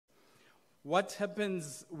What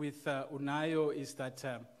happens with Unayo is that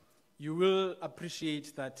you will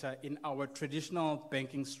appreciate that in our traditional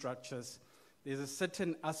banking structures, there's a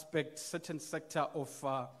certain aspect, certain sector of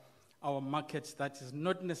our market that is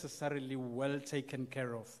not necessarily well taken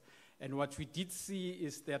care of. And what we did see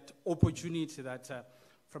is that opportunity that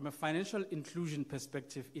from a financial inclusion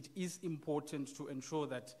perspective, it is important to ensure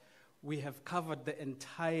that we have covered the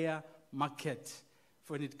entire market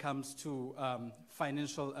when it comes to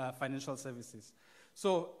financial services.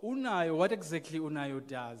 So Unayo, what exactly Unayo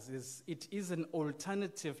does is it is an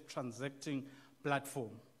alternative transacting platform.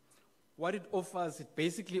 What it offers, it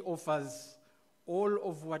basically offers all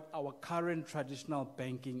of what our current traditional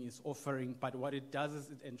banking is offering, but what it does is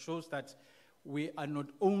it ensures that we are not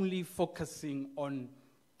only focusing on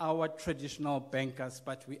our traditional bankers,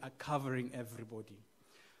 but we are covering everybody.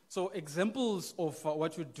 So examples of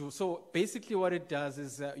what you do. So basically what it does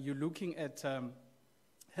is you're looking at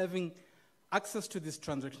having access to this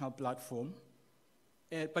transactional platform,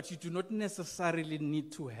 but you do not necessarily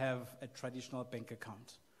need to have a traditional bank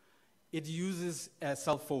account. It uses a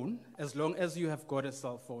cell phone. As long as you have got a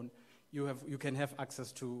cell phone, you can have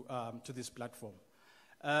access to this platform.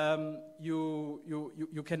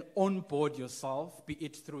 You can onboard yourself, be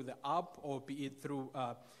it through the app or be it through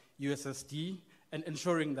USSD, and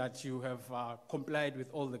ensuring that you have complied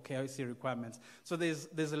with all the KYC requirements. So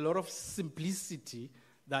there's a lot of simplicity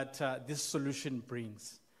that this solution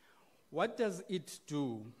brings. What does it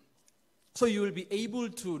do? So you will be able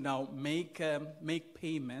to now make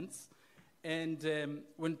payments. And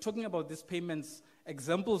when talking about these payments,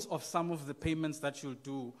 examples of some of the payments that you'll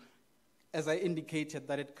do, as I indicated,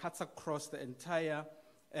 that it cuts across the entire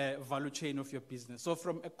value chain of your business. So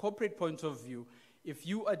from a corporate point of view, if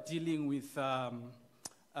you are dealing with,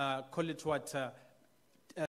 call it what,